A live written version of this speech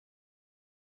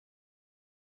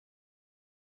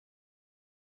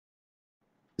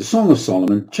The Song of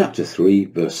Solomon, chapter 3,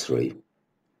 verse 3.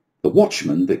 The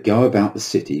watchmen that go about the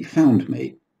city found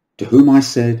me, to whom I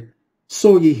said,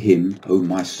 Saw ye him whom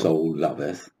my soul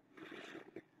loveth?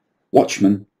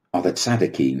 Watchmen are the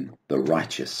tzaddikim, the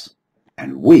righteous,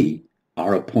 and we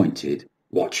are appointed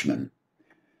watchmen.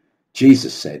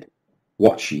 Jesus said,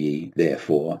 Watch ye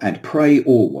therefore, and pray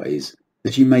always,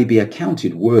 that ye may be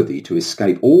accounted worthy to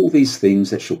escape all these things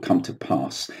that shall come to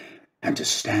pass, and to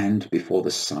stand before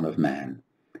the Son of Man.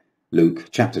 Luke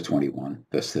chapter 21,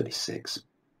 verse 36.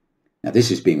 Now this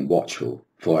is being watchful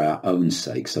for our own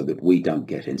sake, so that we don't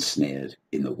get ensnared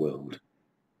in the world.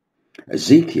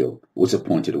 Ezekiel was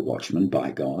appointed a watchman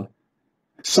by God.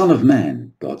 Son of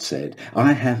man, God said,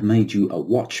 I have made you a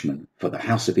watchman for the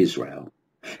house of Israel.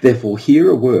 Therefore hear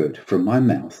a word from my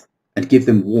mouth, and give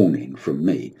them warning from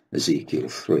me. Ezekiel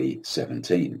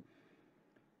 3:17.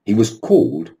 He was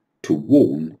called to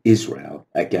warn Israel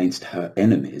against her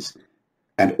enemies,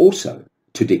 and also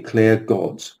to declare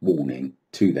God's warning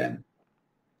to them.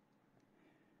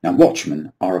 Now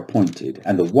watchmen are appointed,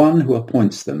 and the one who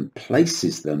appoints them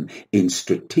places them in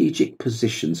strategic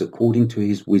positions according to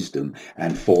his wisdom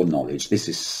and foreknowledge. This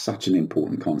is such an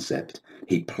important concept.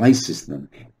 He places them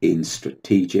in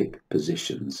strategic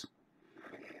positions.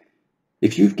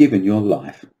 If you've given your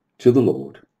life to the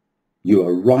Lord, you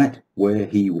are right where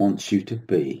he wants you to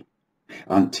be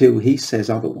until he says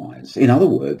otherwise. In other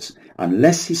words,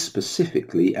 unless he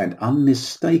specifically and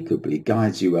unmistakably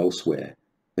guides you elsewhere,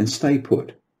 then stay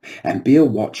put and be a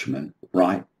watchman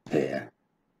right there.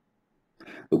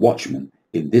 The watchmen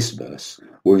in this verse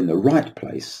were in the right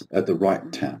place at the right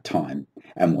time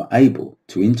and were able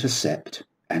to intercept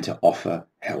and to offer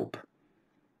help.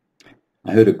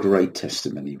 I heard a great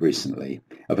testimony recently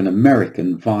of an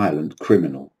American violent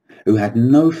criminal who had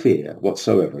no fear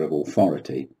whatsoever of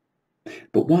authority.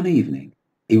 But one evening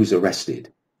he was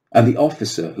arrested, and the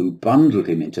officer who bundled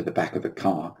him into the back of the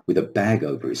car with a bag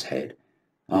over his head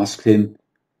asked him,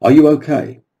 Are you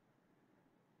okay?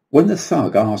 When the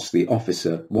thug asked the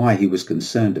officer why he was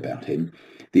concerned about him,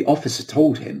 the officer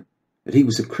told him that he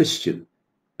was a Christian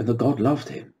and that God loved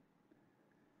him.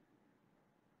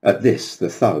 At this, the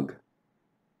thug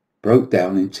broke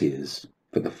down in tears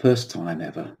for the first time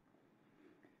ever.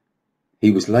 He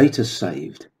was later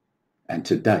saved, and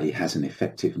today has an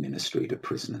effective ministry to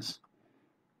prisoners.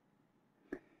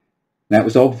 Now it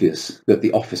was obvious that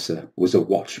the officer was a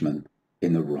watchman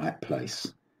in the right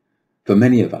place. For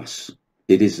many of us,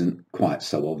 it isn't quite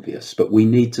so obvious, but we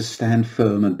need to stand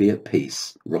firm and be at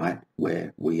peace right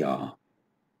where we are.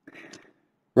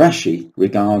 Rashi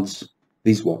regards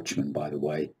these watchmen, by the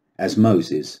way, as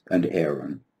Moses and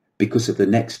Aaron, because of the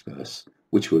next verse,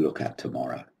 which we'll look at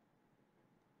tomorrow.